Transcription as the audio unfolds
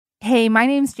Hey, my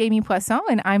name's Jamie Poisson,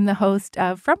 and I'm the host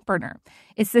of Front Burner.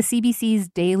 It's the CBC's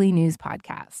daily news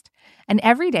podcast. And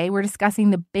every day we're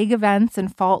discussing the big events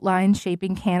and fault lines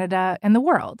shaping Canada and the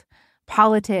world.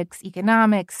 Politics,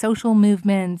 economics, social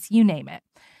movements, you name it.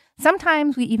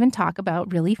 Sometimes we even talk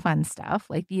about really fun stuff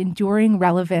like the enduring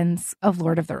relevance of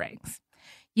Lord of the Rings.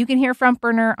 You can hear Front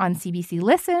Burner on CBC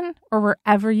Listen or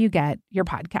wherever you get your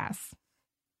podcasts.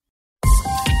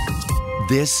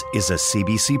 This is a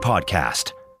CBC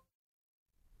podcast.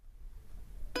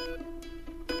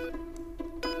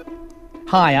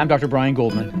 Hi, I'm Dr. Brian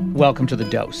Goldman. Welcome to The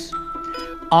Dose.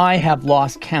 I have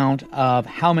lost count of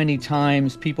how many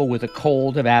times people with a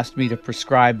cold have asked me to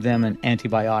prescribe them an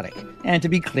antibiotic. And to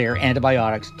be clear,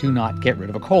 antibiotics do not get rid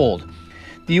of a cold.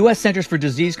 The U.S. Centers for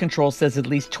Disease Control says at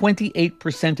least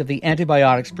 28% of the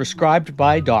antibiotics prescribed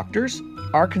by doctors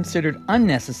are considered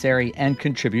unnecessary and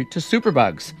contribute to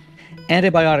superbugs.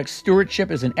 Antibiotic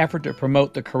stewardship is an effort to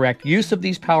promote the correct use of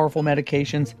these powerful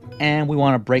medications, and we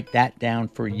want to break that down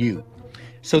for you.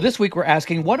 So this week we're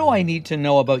asking, what do I need to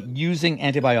know about using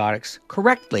antibiotics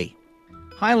correctly?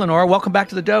 Hi, Lynora. Welcome back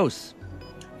to The Dose.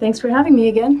 Thanks for having me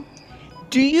again.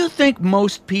 Do you think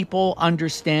most people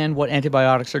understand what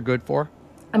antibiotics are good for?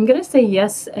 I'm going to say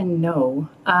yes and no,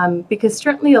 because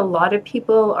certainly a lot of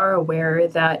people are aware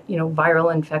that,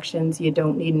 viral infections, you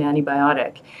don't need an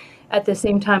antibiotic. At the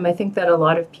same time, I think that a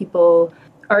lot of people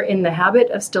are in the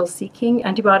habit of still seeking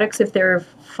antibiotics if they're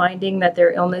finding that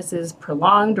their illness is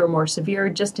prolonged or more severe,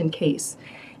 just in case.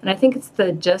 And I think it's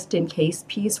the just in case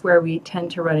piece where we tend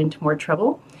to run into more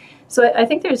trouble. So I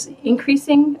think there's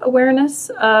increasing awareness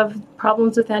of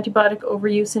problems with antibiotic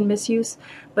overuse and misuse,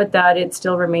 but that it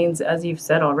still remains, as you've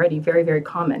said already, very, very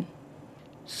common.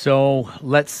 So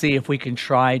let's see if we can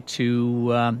try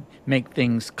to make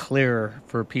things clearer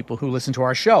for people who listen to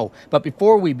our show. But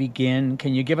before we begin,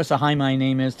 can you give us a hi, my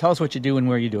name is, tell us what you do and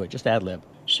where you do it, just ad lib.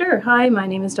 Sure. Hi, my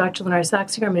name is Dr. Lynora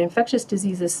Saxinger. I'm an infectious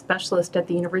diseases specialist at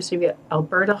the University of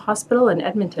Alberta Hospital in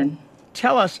Edmonton.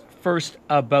 Tell us first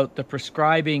about the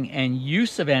prescribing and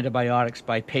use of antibiotics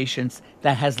by patients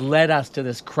that has led us to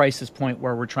this crisis point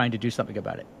where we're trying to do something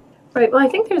about it. Right. Well, I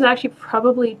think there's actually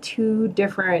probably two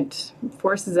different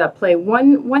forces at play.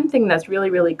 One thing that's really,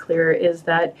 really clear is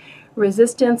that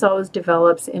resistance always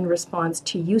develops in response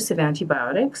to use of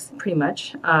antibiotics, pretty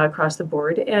much across the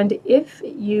board. And if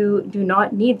you do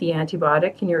not need the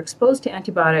antibiotic and you're exposed to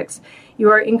antibiotics, you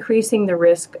are increasing the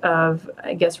risk of,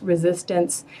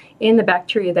 resistance in the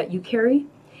bacteria that you carry.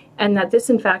 And that this,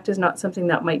 in fact, is not something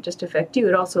that might just affect you.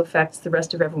 It also affects the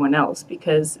rest of everyone else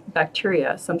because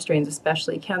bacteria, some strains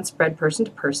especially, can spread person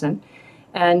to person.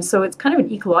 And so it's kind of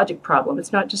an ecologic problem.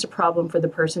 It's not just a problem for the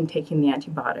person taking the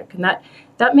antibiotic. And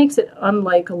that makes it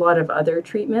unlike a lot of other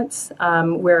treatments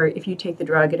where if you take the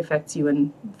drug, it affects you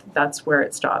and that's where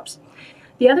it stops.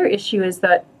 The other issue is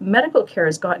that medical care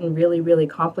has gotten really, really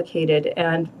complicated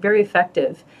and very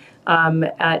effective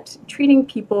at treating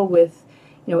people with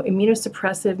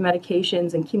immunosuppressive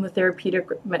medications and chemotherapeutic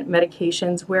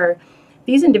medications where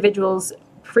these individuals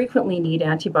frequently need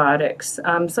antibiotics,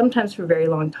 sometimes for a very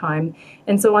long time.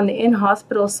 And so on the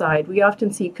in-hospital side, we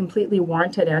often see completely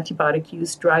warranted antibiotic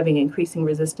use driving increasing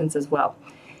resistance as well.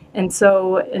 And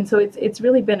so it's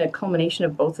really been a culmination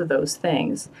of both of those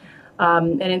things.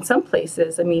 And in some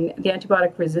places, the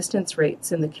antibiotic resistance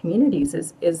rates in the communities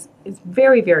is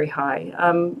very, very high.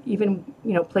 Even,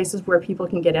 places where people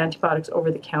can get antibiotics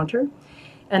over the counter.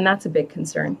 And that's a big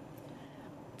concern.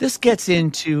 This gets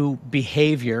into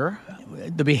behavior,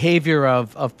 the behavior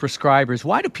of prescribers.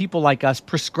 Why do people like us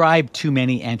prescribe too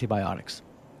many antibiotics?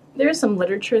 There's some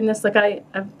literature in this.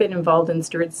 I've been involved in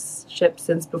stewardship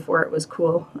since before it was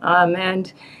cool.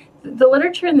 And the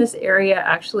literature in this area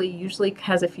actually usually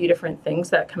has a few different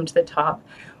things that come to the top.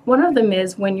 One of them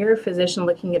is when you're a physician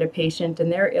looking at a patient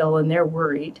and they're ill and they're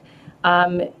worried,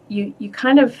 you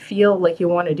kind of feel like you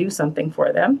want to do something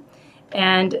for them.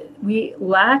 And we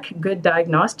lack good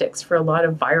diagnostics for a lot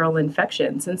of viral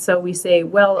infections. And so we say,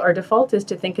 well, our default is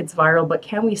to think it's viral, but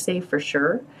can we say for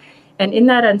sure? And in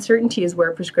that uncertainty is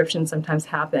where prescription sometimes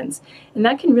happens. And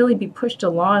that can really be pushed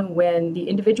along when the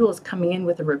individual is coming in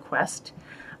with a request.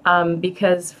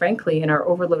 Because frankly, in our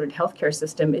overloaded healthcare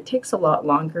system, it takes a lot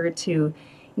longer to,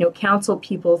 counsel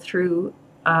people through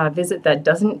a visit that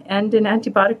doesn't end in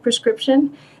antibiotic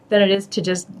prescription than it is to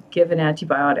just give an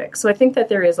antibiotic. So I think that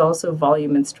there is also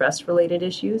volume and stress related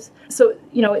issues. So,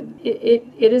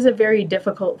 it is a very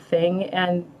difficult thing.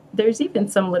 And there's even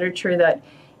some literature that,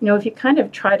 if you kind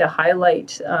of try to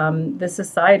highlight the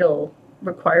societal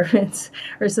requirements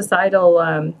or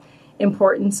societal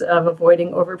importance of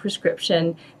avoiding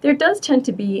overprescription, there does tend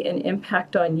to be an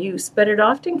impact on use, but it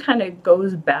often kind of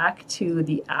goes back to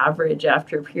the average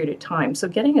after a period of time. So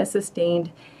getting a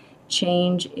sustained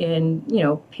change in,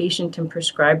 patient and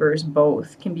prescribers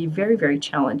both can be very, very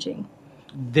challenging.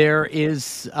 There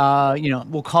is,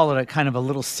 we'll call it a kind of a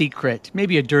little secret,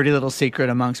 maybe a dirty little secret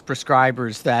amongst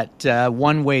prescribers that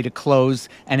one way to close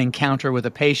an encounter with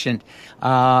a patient,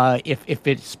 if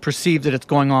it's perceived that it's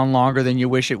going on longer than you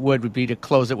wish it would be to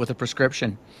close it with a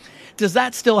prescription. Does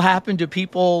that still happen? Do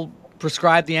people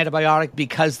prescribe the antibiotic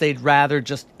because they'd rather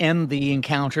just end the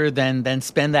encounter than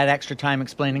spend that extra time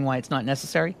explaining why it's not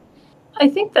necessary? I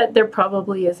think that there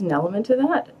probably is an element to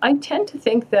that. I tend to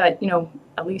think that,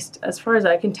 at least as far as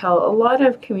I can tell, a lot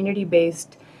of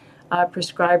community-based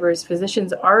prescribers,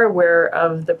 physicians are aware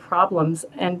of the problems,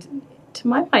 and to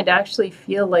my mind, actually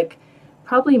feel like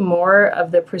probably more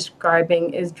of the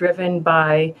prescribing is driven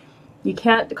by you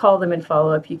can't call them in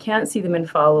follow-up, you can't see them in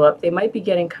follow-up, they might be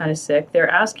getting kind of sick, they're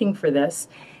asking for this,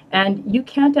 and you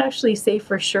can't actually say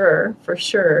for sure,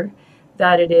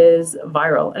 that it is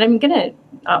viral. And I'm going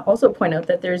to also point out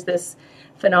that there's this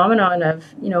phenomenon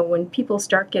of, when people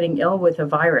start getting ill with a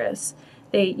virus,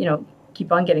 they,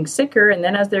 keep on getting sicker. And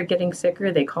then as they're getting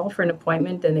sicker, they call for an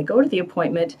appointment and they go to the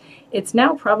appointment. It's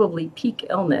now probably peak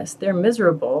illness. They're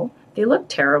miserable. They look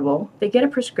terrible. They get a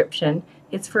prescription.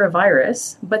 It's for a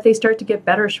virus, but they start to get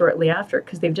better shortly after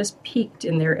because they've just peaked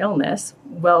in their illness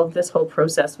while this whole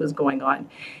process was going on.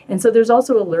 And so there's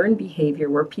also a learned behavior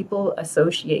where people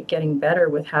associate getting better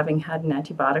with having had an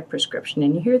antibiotic prescription.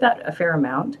 And you hear that a fair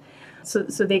amount. So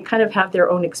they kind of have their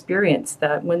own experience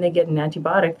that when they get an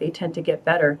antibiotic, they tend to get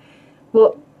better.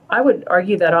 Well, I would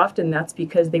argue that often that's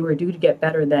because they were due to get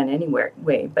better then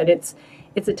anyway, but it's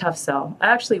a tough sell. I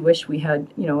actually wish we had,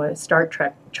 a Star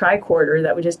Trek tricorder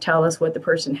that would just tell us what the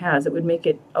person has. It would make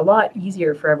it a lot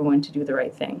easier for everyone to do the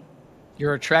right thing.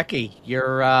 You're a Trekkie.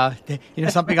 You're,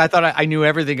 something I thought I knew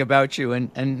everything about you,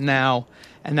 and now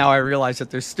I realize that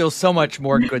there's still so much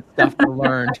more good stuff to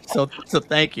learn. So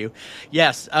thank you.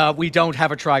 Yes, we don't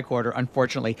have a tricorder,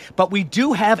 unfortunately, but we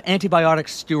do have antibiotic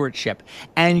stewardship.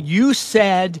 And you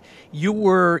said you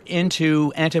were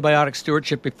into antibiotic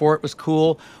stewardship before it was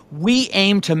cool. We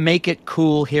aim to make it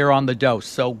cool here on The Dose.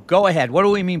 So go ahead. What do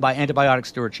we mean by antibiotic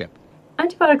stewardship?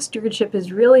 Antibiotic stewardship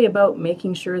is really about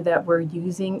making sure that we're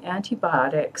using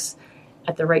antibiotics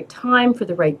at the right time for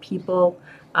the right people,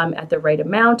 at the right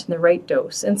amount and the right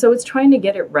dose. And so it's trying to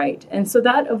get it right. And so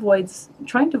that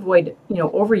trying to avoid,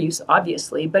 overuse,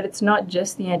 obviously, but it's not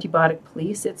just the antibiotic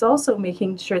police. It's also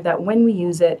making sure that when we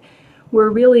use it,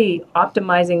 we're really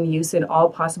optimizing the use in all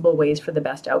possible ways for the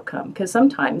best outcome. Because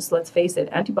sometimes, let's face it,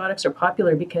 antibiotics are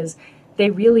popular because they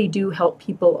really do help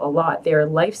people a lot. They're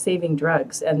life-saving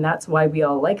drugs, and that's why we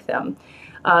all like them.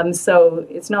 So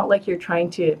it's not like you're trying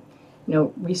to,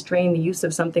 restrain the use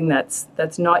of something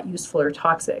that's not useful or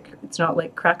toxic. It's not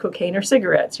like crack cocaine or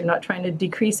cigarettes. You're not trying to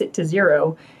decrease it to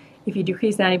zero. If you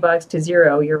decrease antibiotics to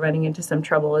zero, you're running into some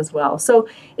trouble as well. So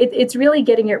it's really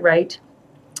getting it right,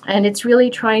 and it's really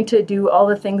trying to do all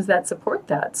the things that support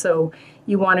that. So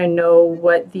you want to know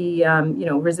what the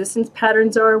resistance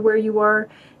patterns are where you are,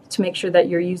 to make sure that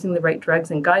you're using the right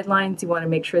drugs and guidelines. You want to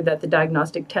make sure that the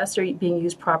diagnostic tests are being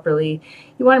used properly.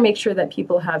 You want to make sure that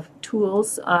people have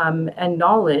tools and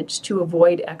knowledge to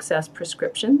avoid excess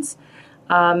prescriptions.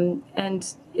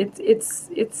 And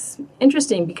it's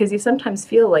interesting because you sometimes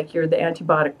feel like you're the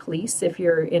antibiotic police if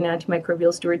you're in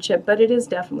antimicrobial stewardship, but it is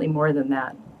definitely more than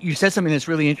that. You said something that's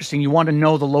really interesting. You want to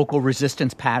know the local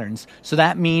resistance patterns. So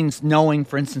that means knowing,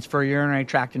 for instance, for a urinary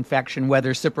tract infection,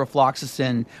 whether there's a lot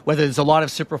of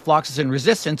ciprofloxacin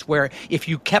resistance, where if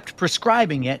you kept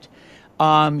prescribing it,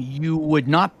 you would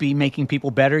not be making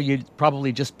people better. You'd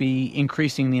probably just be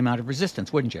increasing the amount of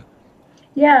resistance, wouldn't you?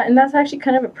 Yeah, and that's actually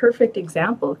kind of a perfect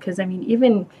example because,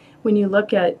 even when you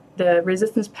look at the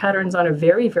resistance patterns on a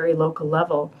very, very local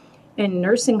level, in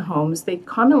nursing homes, they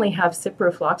commonly have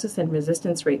ciprofloxacin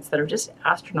resistance rates that are just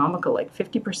astronomical, like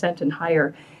 50% and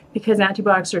higher, because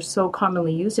antibiotics are so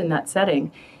commonly used in that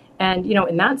setting. And,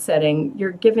 in that setting,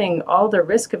 you're giving all the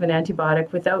risk of an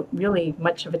antibiotic without really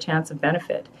much of a chance of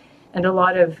benefit. And a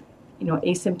lot of,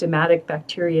 asymptomatic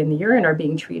bacteria in the urine are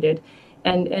being treated.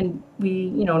 And we,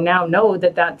 now know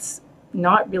that that's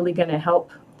not really going to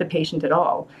help the patient at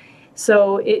all.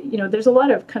 So, there's a lot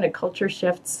of kind of culture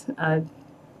shifts,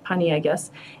 punny, I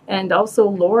guess, and also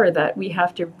lore that we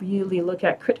have to really look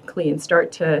at critically and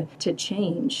start to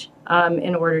change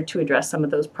in order to address some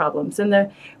of those problems. And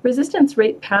the resistance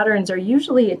rate patterns are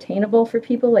usually attainable for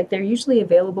people. Like they're usually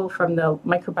available from the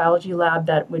microbiology lab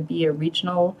that would be a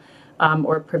regional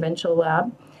or provincial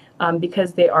lab.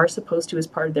 because they are supposed to, as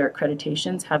part of their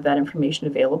accreditations, have that information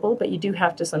available, but you do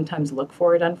have to sometimes look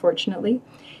for it, unfortunately.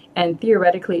 And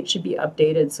theoretically, it should be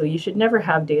updated, so you should never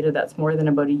have data that's more than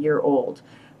about a year old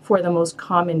for the most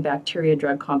common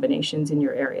bacteria-drug combinations in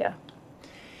your area.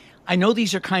 I know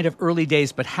these are kind of early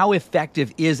days, but how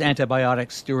effective is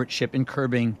antibiotic stewardship in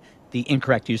curbing the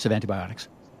incorrect use of antibiotics?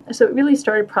 So it really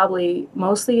started probably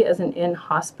mostly as an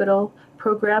in-hospital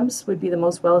programs would be the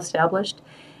most well-established.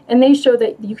 And they show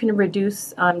that you can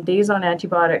reduce days on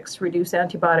antibiotics, reduce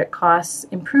antibiotic costs,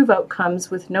 improve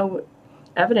outcomes with no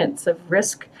evidence of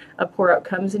risk of poor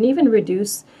outcomes, and even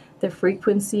reduce the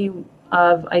frequency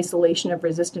of isolation of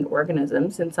resistant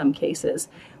organisms in some cases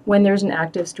when there's an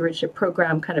active stewardship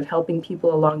program kind of helping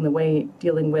people along the way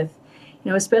dealing with,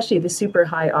 especially the super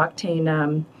high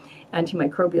octane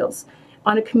antimicrobials.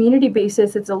 On a community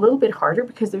basis, it's a little bit harder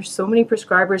because there's so many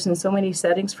prescribers and so many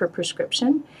settings for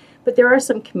prescription. But there are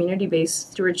some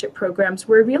community-based stewardship programs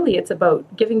where really it's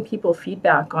about giving people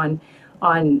feedback on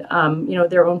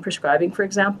their own prescribing, for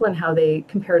example, and how they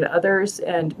compare to others,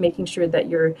 and making sure that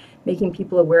you're making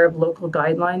people aware of local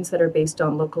guidelines that are based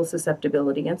on local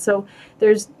susceptibility. And so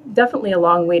there's definitely a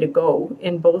long way to go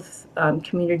in both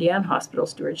community and hospital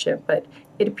stewardship, but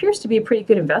it appears to be a pretty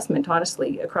good investment,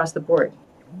 honestly, across the board.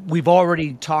 We've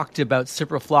already talked about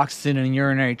ciprofloxacin and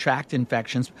urinary tract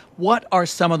infections. What are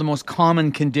some of the most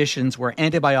common conditions where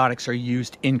antibiotics are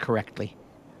used incorrectly?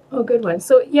 Oh, good one.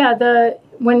 So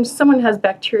when someone has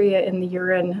bacteria in the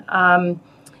urine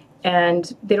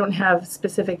and they don't have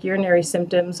specific urinary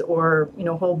symptoms or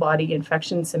whole body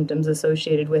infection symptoms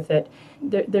associated with it,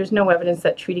 there's no evidence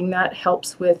that treating that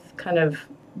helps with kind of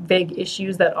vague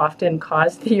issues that often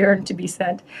cause the urine to be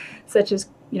sent, such as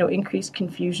increased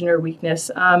confusion or weakness.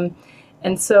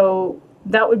 And so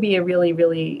that would be a really,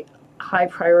 really high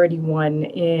priority one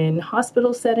in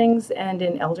hospital settings and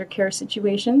in elder care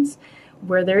situations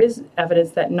where there is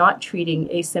evidence that not treating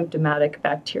asymptomatic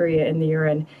bacteria in the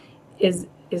urine is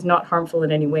not harmful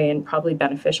in any way and probably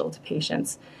beneficial to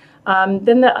patients.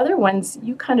 Then the other ones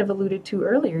you kind of alluded to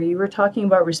earlier. You were talking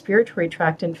about respiratory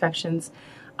tract infections.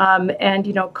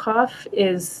 Cough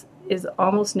is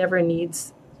almost never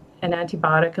needs an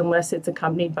antibiotic unless it's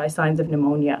accompanied by signs of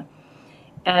pneumonia.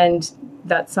 And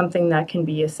that's something that can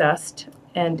be assessed.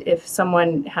 And if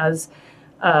someone has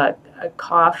a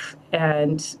cough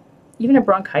and even a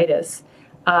bronchitis,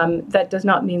 that does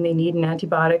not mean they need an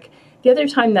antibiotic. The other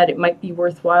time that it might be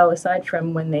worthwhile, aside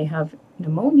from when they have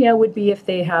pneumonia, would be if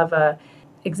they have a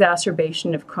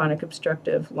exacerbation of chronic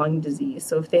obstructive lung disease.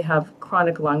 So if they have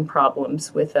chronic lung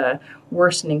problems with a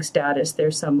worsening status,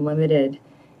 there's some limited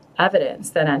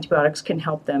evidence that antibiotics can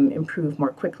help them improve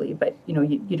more quickly. But you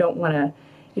don't want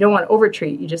to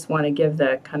overtreat. You just want to give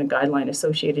the kind of guideline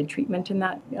associated treatment in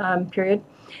that period.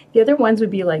 The other ones would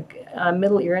be like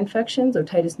middle ear infections,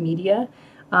 otitis media.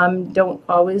 Don't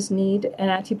always need an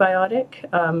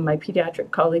antibiotic. My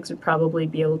pediatric colleagues would probably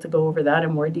be able to go over that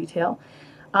in more detail.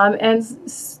 And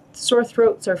sore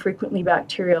throats are frequently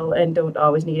bacterial and don't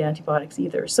always need antibiotics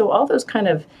either. So all those kind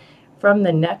of from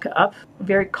the neck up,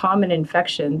 very common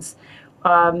infections,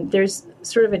 there's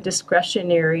sort of a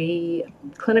discretionary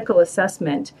clinical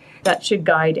assessment that should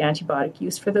guide antibiotic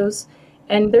use for those.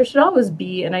 And there should always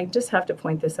be, and I just have to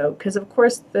point this out, because of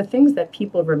course the things that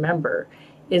people remember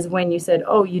is when you said,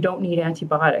 oh, you don't need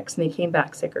antibiotics, and they came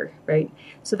back sicker, right?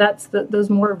 So that's those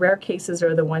more rare cases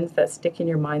are the ones that stick in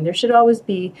your mind. There should always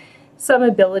be some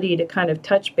ability to kind of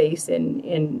touch base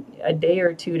in a day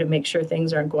or two to make sure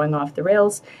things aren't going off the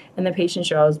rails, and the patient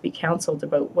should always be counseled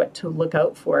about what to look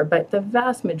out for. But the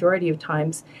vast majority of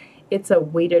times, it's a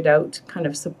weighted out kind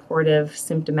of supportive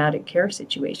symptomatic care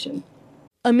situation.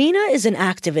 Amina is an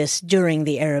activist during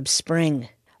the Arab Spring.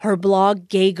 Her blog,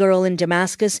 Gay Girl in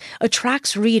Damascus,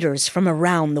 attracts readers from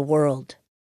around the world.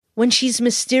 When she's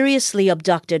mysteriously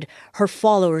abducted, her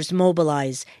followers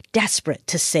mobilize, desperate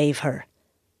to save her.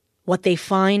 What they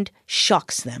find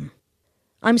shocks them.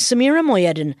 I'm Samira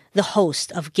Moyedin, the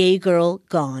host of Gay Girl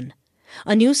Gone,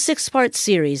 a new 6-part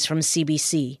series from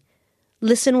CBC.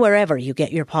 Listen wherever you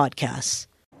get your podcasts.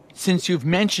 Since you've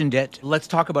mentioned it, let's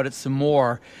talk about it some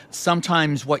more.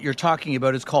 Sometimes what you're talking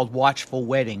about is called watchful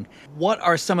waiting. What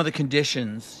are some of the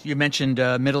conditions? You mentioned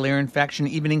middle ear infection,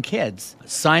 even in kids.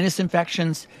 Sinus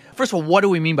infections. First of all, what do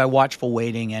we mean by watchful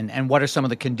waiting, and what are some of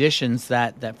the conditions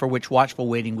that for which watchful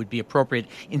waiting would be appropriate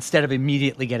instead of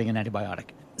immediately getting an antibiotic?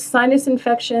 Sinus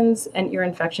infections and ear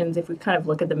infections, if we kind of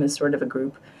look at them as sort of a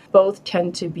group, both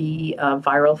tend to be a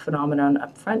viral phenomenon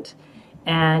up front.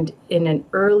 And in an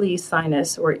early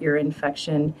sinus or ear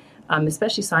infection,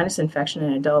 especially sinus infection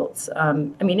in adults,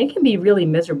 it can be really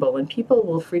miserable, and people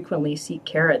will frequently seek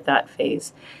care at that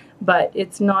phase. but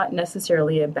it's not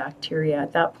necessarily a bacteria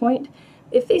at that point.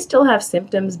 If they still have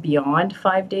symptoms beyond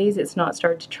 5 days, it's not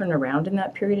started to turn around in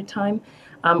that period of time,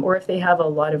 or if they have a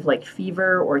lot of like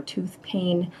fever or tooth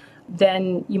pain,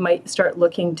 then you might start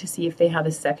looking to see if they have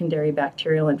a secondary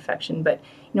bacterial infection. But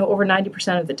over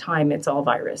 90% of the time, it's all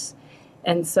virus.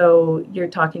 And so you're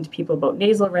talking to people about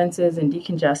nasal rinses and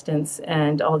decongestants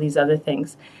and all these other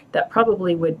things that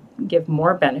probably would give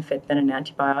more benefit than an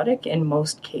antibiotic in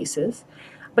most cases.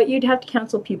 But you'd have to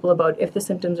counsel people about if the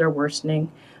symptoms are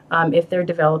worsening, if they're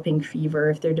developing fever,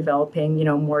 if they're developing,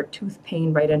 more tooth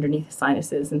pain right underneath the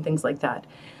sinuses and things like that.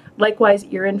 Likewise,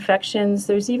 ear infections.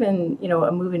 There's even,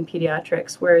 a move in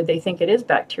pediatrics where they think it is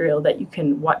bacterial that you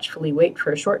can watchfully wait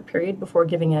for a short period before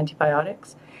giving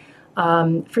antibiotics.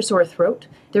 For sore throat,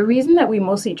 the reason that we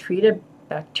mostly treat a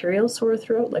bacterial sore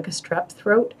throat, like a strep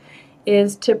throat,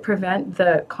 is to prevent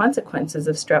the consequences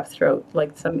of strep throat,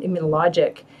 like some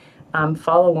immunologic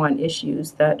follow-on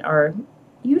issues that are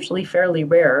usually fairly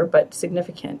rare but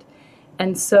significant.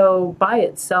 And so by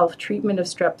itself, treatment of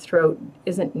strep throat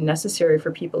isn't necessary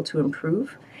for people to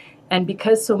improve. And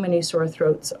because so many sore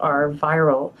throats are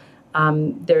viral,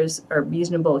 there's a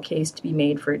reasonable case to be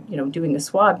made for, doing a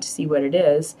swab to see what it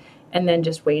is, and then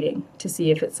just waiting to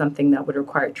see if it's something that would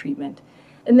require treatment.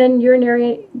 And then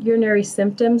urinary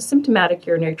symptoms, symptomatic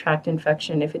urinary tract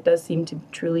infection, if it does seem to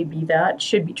truly be that,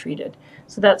 should be treated.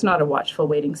 So that's not a watchful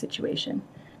waiting situation.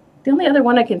 The only other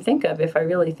one I can think of, if I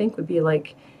really think, would be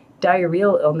like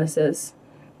diarrheal illnesses.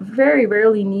 Very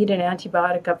rarely need an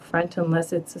antibiotic up front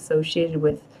unless it's associated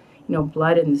with,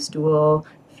 blood in the stool,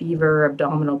 fever,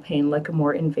 abdominal pain, like a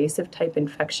more invasive type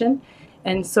infection.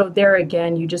 And so there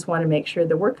again, you just want to make sure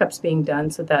the workup's being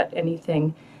done so that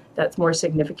anything that's more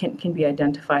significant can be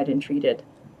identified and treated.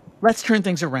 Let's turn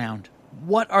things around.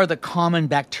 What are the common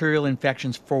bacterial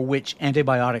infections for which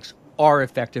antibiotics are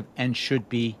effective and should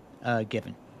be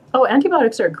given? Oh,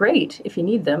 antibiotics are great if you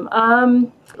need them.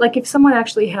 Like if someone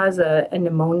actually has a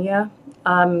pneumonia,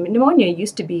 pneumonia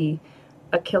used to be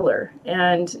a killer,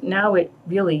 and now it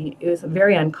really is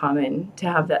very uncommon to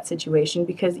have that situation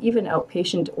because even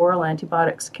outpatient oral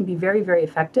antibiotics can be very, very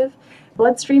effective.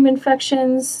 Bloodstream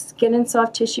infections, skin and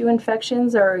soft tissue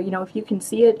infections are, if you can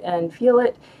see it and feel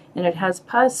it and it has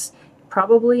pus,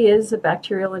 probably is a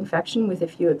bacterial infection with a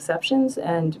few exceptions,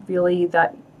 and really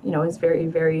that is very,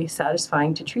 very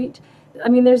satisfying to treat. I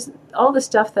mean, there's all the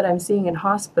stuff that I'm seeing in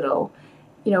hospital.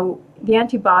 The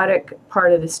antibiotic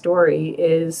part of the story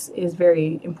is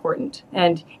very important.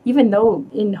 And even though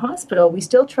in hospital, we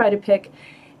still try to pick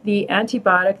the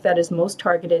antibiotic that is most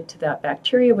targeted to that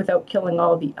bacteria without killing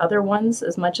all the other ones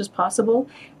as much as possible.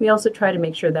 We also try to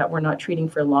make sure that we're not treating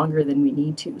for longer than we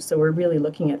need to. So we're really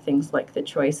looking at things like the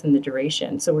choice and the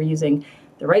duration. So we're using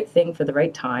the right thing for the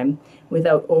right time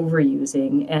without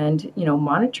overusing and,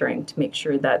 monitoring to make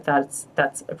sure that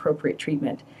that's appropriate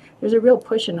treatment. There's a real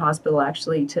push in hospital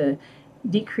actually to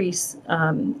decrease,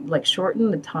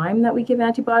 shorten the time that we give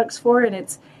antibiotics for, and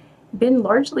it's been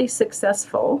largely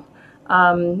successful,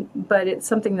 but it's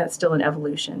something that's still in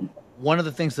evolution. One of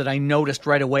the things that I noticed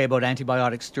right away about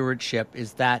antibiotic stewardship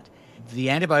is that the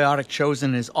antibiotic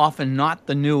chosen is often not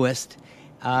the newest.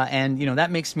 And that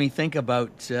makes me think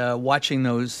about watching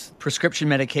those prescription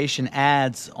medication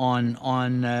ads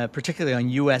on particularly on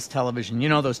U.S. television,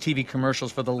 those TV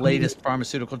commercials for the latest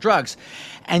pharmaceutical drugs.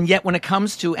 And yet when it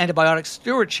comes to antibiotic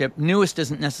stewardship, newest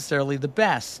isn't necessarily the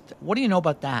best. What do you know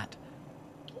about that?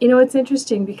 It's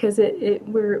interesting because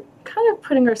we're kind of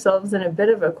putting ourselves in a bit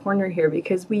of a corner here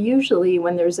because we usually,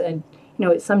 when there's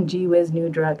it's some gee whiz new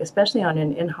drug, especially on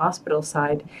an in-hospital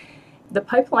side, the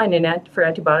pipeline for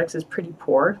antibiotics is pretty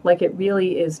poor. Like it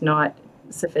really is not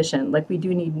sufficient. Like we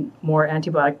do need more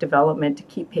antibiotic development to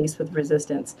keep pace with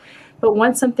resistance. But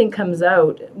once something comes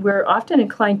out, we're often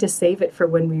inclined to save it for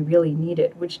when we really need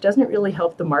it, which doesn't really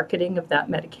help the marketing of that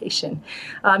medication.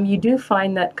 You do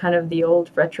find that kind of the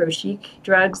old retro chic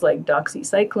drugs like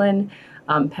doxycycline,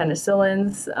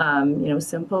 penicillins,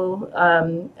 simple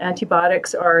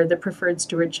antibiotics are the preferred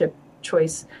stewardship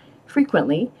choice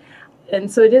frequently. And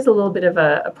so it is a little bit of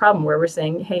a problem where we're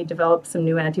saying, hey, develop some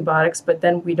new antibiotics, but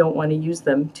then we don't want to use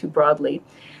them too broadly.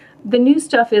 The new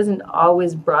stuff isn't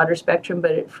always broader spectrum,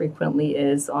 but it frequently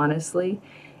is, honestly.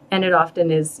 And it often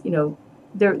is,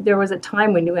 there was a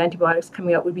time when new antibiotics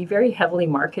coming out would be very heavily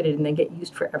marketed and then get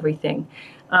used for everything.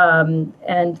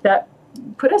 And that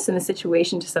put us in the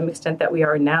situation to some extent that we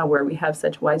are now, where we have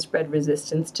such widespread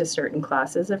resistance to certain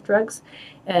classes of drugs.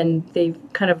 And they've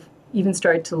kind of even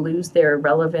started to lose their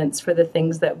relevance for the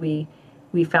things that we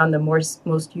found them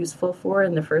most useful for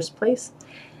in the first place.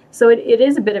 So it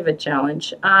is a bit of a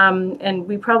challenge. And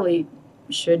we probably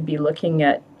should be looking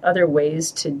at, other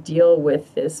ways to deal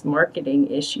with this marketing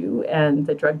issue and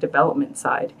the drug development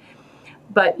side.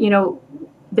 But,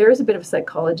 there is a bit of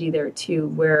psychology there too,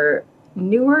 where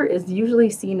newer is usually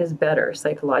seen as better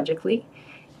psychologically.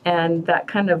 And that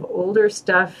kind of older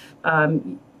stuff,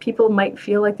 people might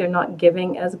feel like they're not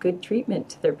giving as good treatment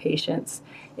to their patients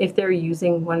if they're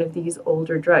using one of these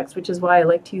older drugs, which is why I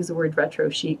like to use the word retro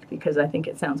chic, because I think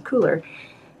it sounds cooler.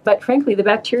 But frankly, the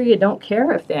bacteria don't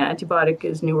care if the antibiotic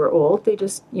is new or old. They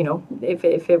just, if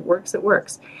it works, it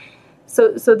works.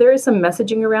 So there is some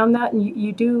messaging around that, and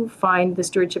you do find the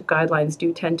stewardship guidelines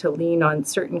do tend to lean on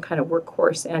certain kind of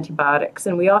workhorse antibiotics,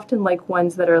 and we often like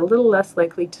ones that are a little less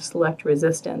likely to select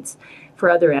resistance for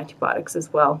other antibiotics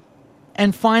as well.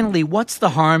 And finally, what's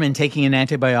the harm in taking an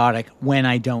antibiotic when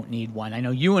I don't need one? I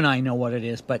know you and I know what it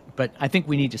is, but I think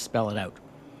we need to spell it out.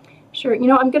 Sure.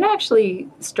 I'm going to actually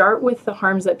start with the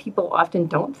harms that people often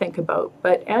don't think about.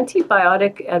 But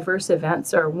antibiotic adverse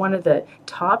events are one of the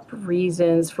top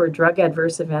reasons for drug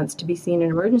adverse events to be seen in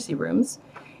emergency rooms.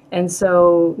 And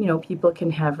so, people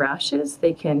can have rashes,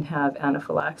 they can have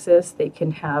anaphylaxis, they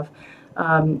can have,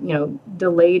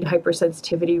 delayed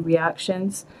hypersensitivity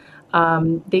reactions.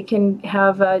 They can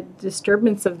have a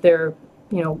disturbance of their,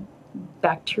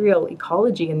 bacterial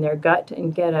ecology in their gut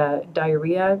and get a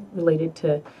diarrhea related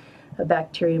to a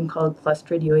bacterium called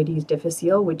Clostridioides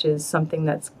difficile, which is something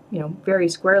that's very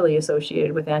squarely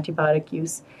associated with antibiotic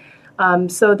use.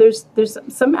 So there's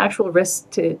some actual risk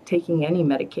to taking any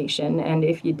medication, and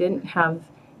if you didn't have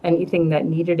anything that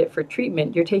needed it for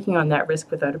treatment, you're taking on that risk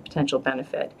without a potential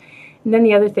benefit. And then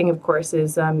the other thing, of course,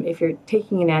 is if you're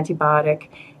taking an antibiotic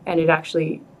and it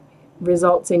actually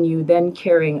results in you then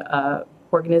carrying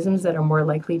organisms that are more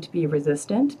likely to be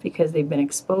resistant because they've been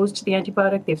exposed to the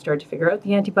antibiotic, they've started to figure out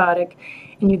the antibiotic,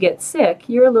 and you get sick,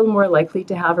 you're a little more likely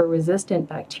to have a resistant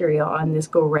bacteria on this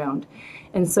go-round.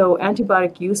 And so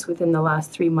antibiotic use within the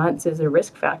last 3 months is a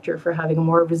risk factor for having a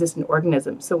more resistant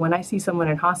organism. So when I see someone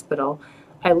in hospital,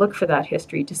 I look for that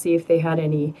history to see if they had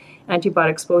any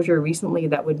antibiotic exposure recently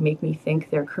that would make me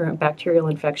think their current bacterial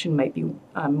infection might be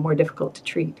more difficult to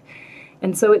treat.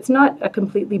 And so it's not a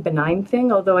completely benign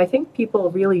thing, although I think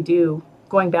people really do,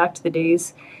 going back to the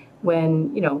days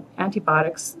when,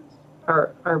 antibiotics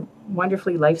are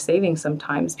wonderfully life-saving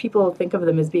sometimes. People think of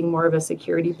them as being more of a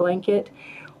security blanket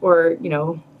or,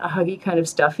 a huggy kind of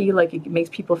stuffy, like it makes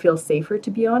people feel safer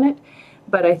to be on it.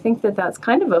 But I think that that's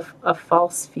kind of a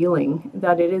false feeling,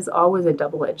 that it is always a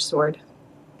double-edged sword.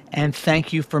 And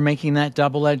thank you for making that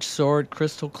double-edged sword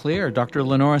crystal clear. Dr.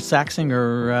 Lynora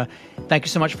Saxinger, thank you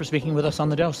so much for speaking with us on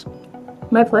The Dose.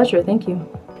 My pleasure. Thank you.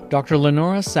 Dr.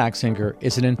 Lynora Saxinger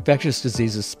is an infectious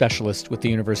diseases specialist with the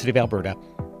University of Alberta.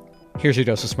 Here's your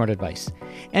dose of smart advice.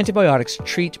 Antibiotics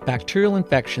treat bacterial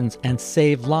infections and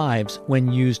save lives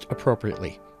when used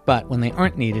appropriately. But when they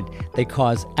aren't needed, they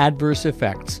cause adverse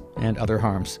effects and other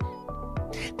harms.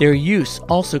 Their use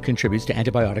also contributes to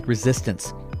antibiotic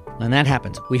resistance. When that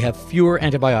happens, we have fewer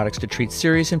antibiotics to treat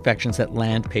serious infections that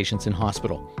land patients in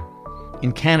hospital.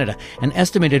 In Canada, an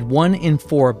estimated 1 in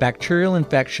 4 bacterial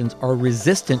infections are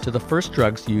resistant to the first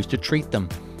drugs used to treat them.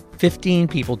 15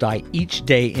 people die each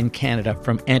day in Canada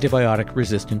from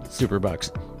antibiotic-resistant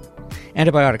superbugs.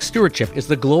 Antibiotic stewardship is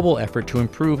the global effort to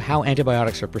improve how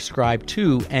antibiotics are prescribed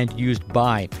to and used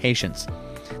by patients.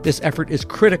 This effort is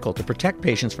critical to protect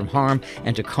patients from harm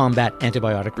and to combat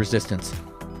antibiotic resistance.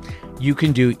 You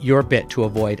can do your bit to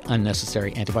avoid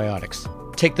unnecessary antibiotics.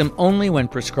 Take them only when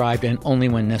prescribed and only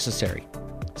when necessary.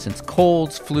 Since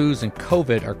colds, flus, and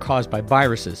COVID are caused by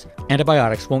viruses,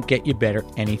 antibiotics won't get you better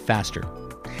any faster.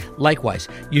 Likewise,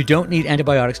 you don't need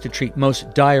antibiotics to treat most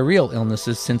diarrheal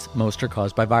illnesses since most are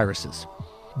caused by viruses.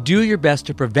 Do your best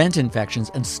to prevent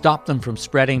infections and stop them from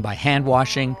spreading by hand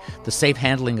washing, the safe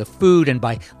handling of food, and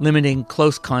by limiting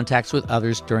close contacts with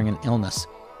others during an illness.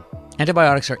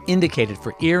 Antibiotics are indicated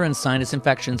for ear and sinus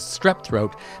infections, strep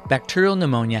throat, bacterial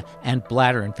pneumonia, and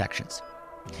bladder infections.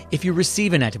 If you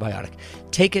receive an antibiotic,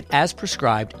 take it as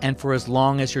prescribed and for as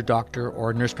long as your doctor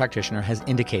or nurse practitioner has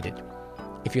indicated.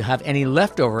 If you have any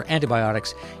leftover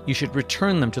antibiotics, you should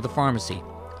return them to the pharmacy.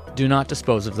 Do not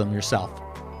dispose of them yourself.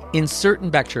 In certain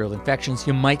bacterial infections,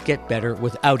 you might get better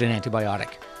without an antibiotic.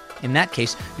 In that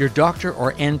case, your doctor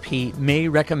or NP may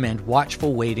recommend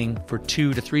watchful waiting for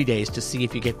 2 to 3 days to see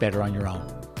if you get better on your own.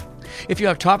 If you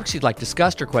have topics you'd like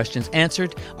discussed or questions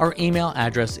answered, our email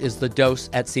address is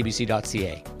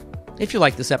thedose@cbc.ca. If you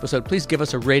like this episode, please give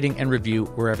us a rating and review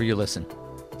wherever you listen.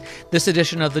 This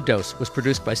edition of The Dose was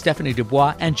produced by Stephanie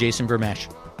Dubois and Jason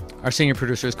Vermesh. Our senior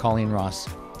producer is Colleen Ross.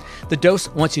 The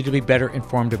Dose wants you to be better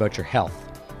informed about your health.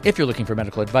 If you're looking for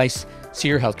medical advice, see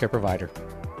your healthcare provider.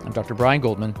 I'm Dr. Brian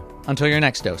Goldman. Until your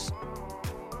next dose.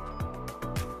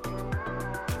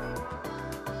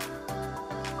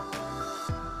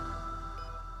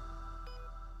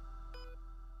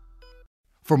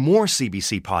 For more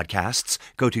CBC podcasts,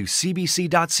 go to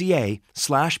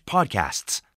cbc.ca/podcasts.